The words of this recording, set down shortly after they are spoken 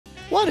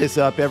What is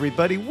up,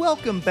 everybody?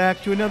 Welcome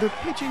back to another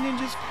Pitching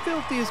Ninja's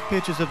Filthiest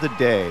Pitches of the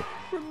Day.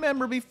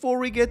 Remember, before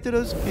we get to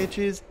those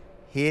pitches,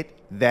 hit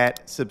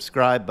that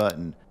subscribe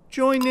button.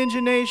 Join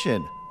Ninja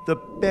Nation, the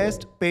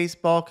best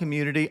baseball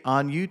community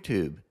on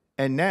YouTube.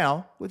 And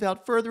now,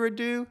 without further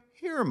ado,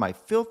 here are my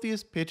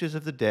filthiest pitches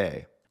of the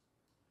day.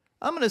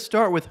 I'm going to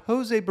start with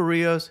Jose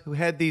Barrios, who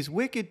had these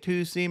wicked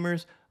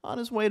two-seamers on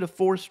his way to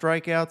 4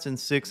 strikeouts in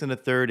 6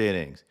 1/3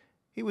 innings.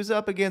 He was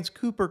up against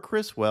Cooper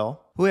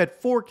Criswell, who had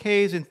 4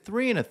 Ks in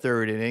 3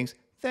 1/3 innings,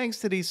 thanks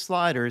to these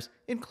sliders,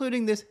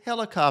 including this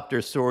helicopter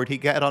sword he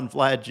got on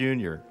Vlad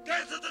Jr.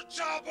 Get to the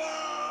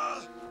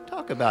chopper!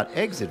 Talk about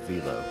exit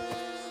velo.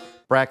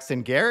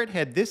 Braxton Garrett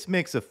had this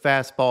mix of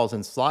fastballs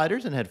and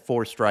sliders and had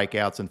 4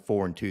 strikeouts in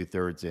 4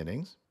 2/3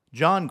 innings.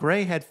 John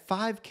Gray had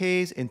 5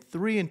 Ks in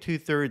 3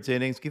 2/3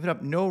 innings, giving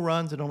up no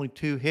runs and only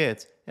 2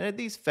 hits, and had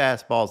these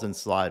fastballs and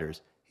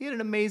sliders. He had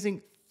an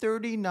amazing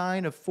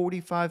 39 of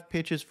 45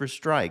 pitches for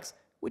strikes,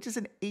 which is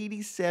an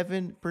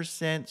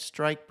 87%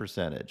 strike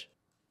percentage.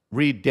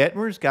 Reed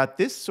Detmers got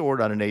this sword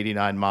on an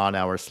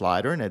 89-mile-an-hour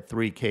slider and had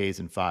 3 Ks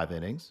in 5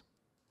 innings.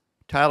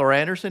 Tyler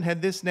Anderson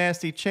had this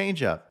nasty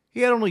changeup.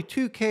 He had only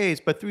 2 Ks,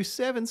 but threw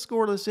 7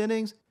 scoreless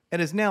innings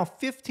and is now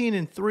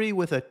 15-3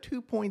 with a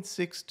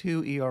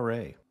 2.62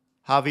 ERA.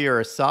 Javier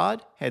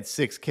Assad had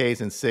 6 Ks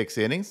in 6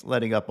 innings,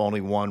 letting up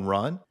only 1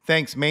 run,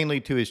 thanks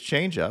mainly to his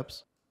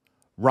changeups.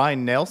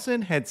 Ryan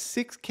Nelson had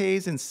 6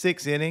 Ks in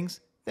 6 innings,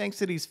 thanks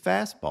to these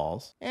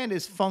fastballs and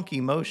his funky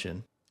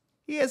motion.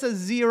 He has a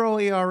 0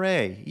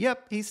 ERA.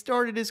 Yep, he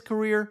started his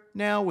career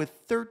now with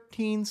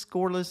 13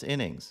 scoreless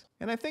innings.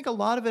 And I think a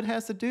lot of it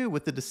has to do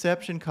with the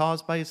deception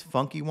caused by his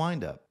funky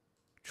windup.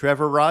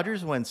 Trevor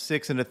Rogers went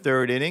 6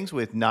 1/3 innings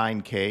with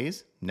 9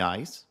 Ks,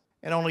 nice,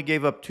 and only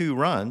gave up 2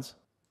 runs.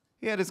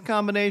 He had his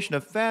combination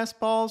of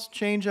fastballs,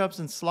 changeups,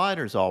 and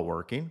sliders all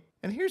working.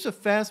 And here's a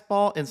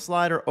fastball and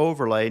slider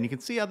overlay, and you can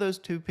see how those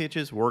 2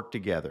 pitches work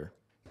together.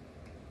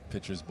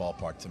 Pitcher's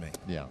ballpark to me.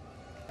 Yeah.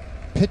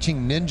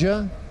 Pitching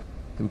Ninja,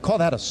 we call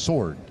that a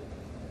sword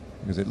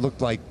because it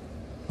looked like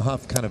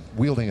Huff kind of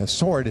wielding a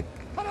sword,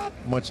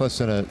 much less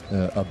than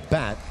a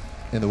bat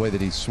in the way that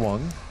he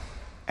swung.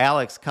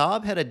 Alex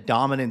Cobb had a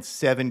dominant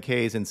 7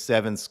 Ks in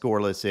 7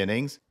 scoreless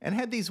innings and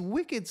had these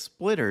wicked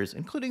splitters,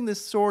 including this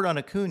sword on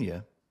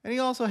Acuna. And he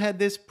also had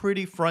this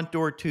pretty front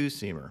door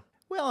two-seamer.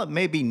 Well, it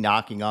may be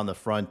knocking on the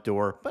front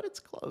door, but it's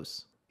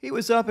close. He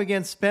was up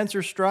against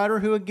Spencer Strider,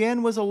 who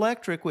again was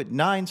electric with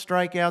 9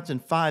 strikeouts in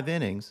 5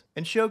 innings,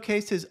 and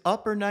showcased his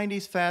upper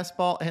 90s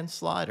fastball and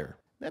slider.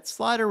 That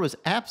slider was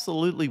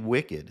absolutely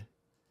wicked.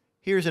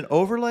 Here's an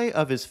overlay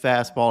of his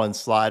fastball and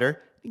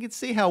slider. You can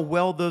see how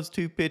well those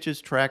 2 pitches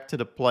track to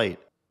the plate.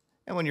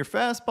 And when your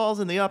fastball's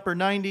in the upper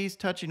 90s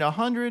touching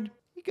 100,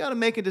 you gotta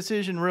make a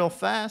decision real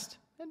fast,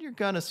 and you're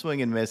gonna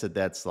swing and miss at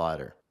that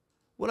slider.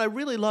 What I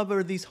really love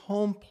are these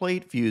home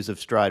plate views of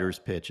Strider's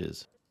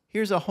pitches.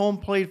 Here's a home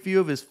plate view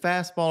of his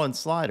fastball and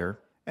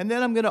slider, and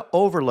then I'm going to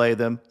overlay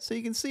them so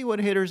you can see what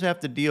hitters have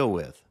to deal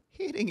with.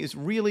 Hitting is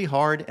really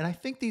hard, and I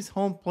think these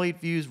home plate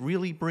views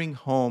really bring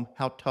home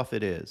how tough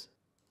it is.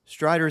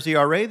 Strider's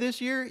ERA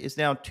this year is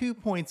now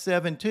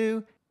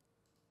 2.72,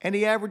 and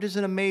he averages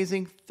an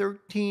amazing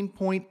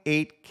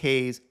 13.8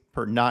 Ks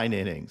per 9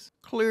 innings.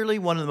 Clearly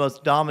one of the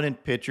most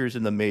dominant pitchers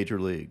in the major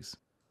leagues.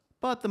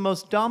 But the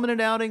most dominant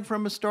outing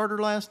from a starter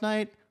last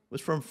night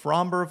was from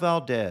Framber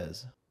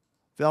Valdez.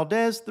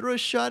 Valdez threw a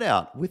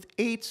shutout with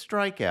 8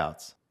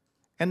 strikeouts.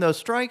 And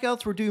those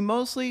strikeouts were due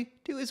mostly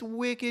to his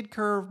wicked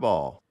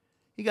curveball.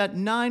 He got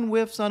 9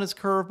 whiffs on his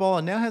curveball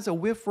and now has a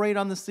whiff rate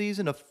on the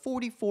season of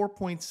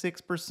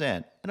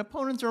 44.6%. And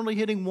opponents are only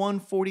hitting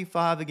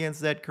 145 against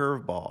that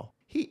curveball.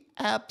 He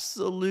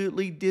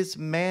absolutely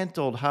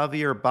dismantled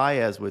Javier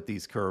Baez with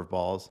these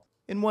curveballs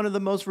in one of the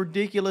most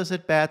ridiculous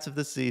at-bats of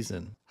the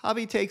season.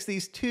 Javi takes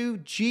these 2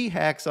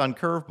 G-hacks on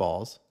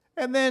curveballs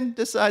and then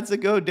decides to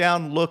go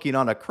down looking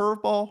on a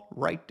curveball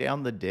right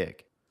down the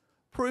dick.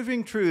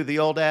 Proving true the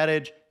old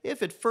adage,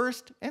 if at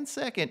first and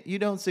second you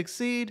don't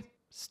succeed,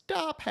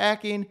 stop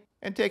hacking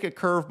and take a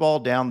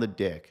curveball down the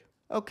dick.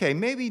 Okay,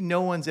 maybe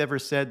no one's ever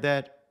said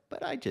that,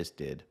 but I just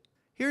did.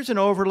 Here's an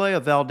overlay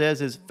of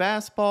Valdez's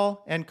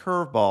fastball and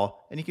curveball,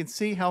 and you can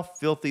see how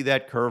filthy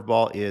that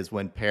curveball is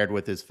when paired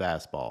with his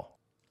fastball.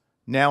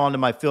 Now on to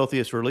my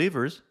filthiest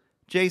relievers.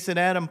 Jason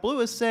Adam blew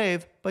a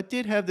save, but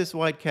did have this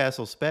White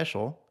Castle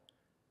special.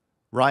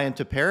 Ryan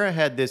Tepera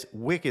had this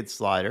wicked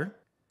slider.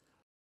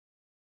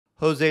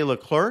 Jose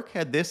Leclerc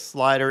had this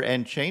slider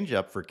and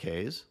changeup for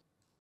Ks.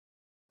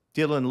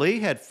 Dylan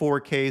Lee had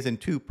 4 Ks in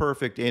 2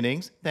 perfect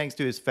innings, thanks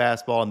to his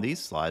fastball and these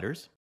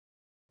sliders.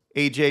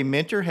 AJ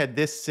Minter had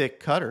this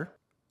sick cutter.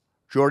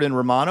 Jordan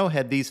Romano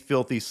had these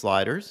filthy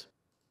sliders.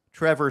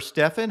 Trevor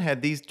Stephan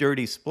had these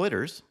dirty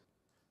splitters.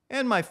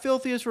 And my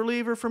filthiest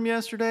reliever from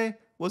yesterday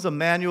was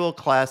Emmanuel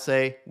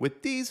Clase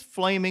with these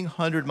flaming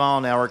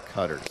 100-mile-an-hour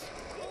cutters.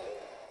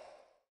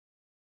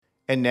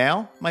 And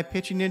now, my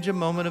Pitching Ninja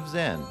moment of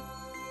zen.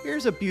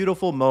 Here's a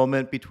beautiful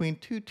moment between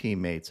 2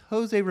 teammates,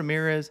 Jose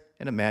Ramirez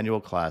and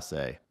Emmanuel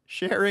Clase.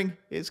 Sharing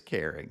is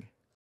caring.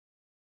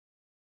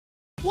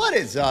 What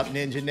is up,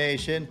 Ninja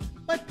Nation?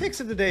 My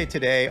picks of the day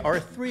today are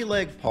a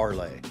 3-leg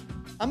parlay.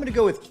 I'm going to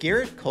go with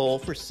Garrett Cole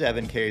for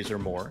 7 Ks or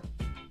more,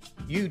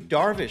 Yu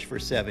Darvish for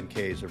 7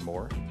 Ks or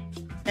more,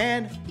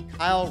 and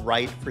Kyle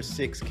Wright for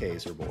 6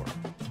 Ks or more.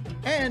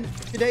 And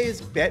today is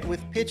Bet with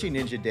Pitching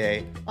Ninja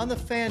Day on the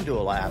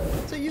FanDuel app,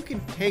 so you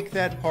can take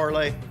that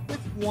parlay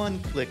with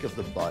one click of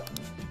the button.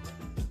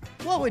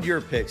 What would your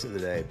picks of the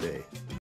day be?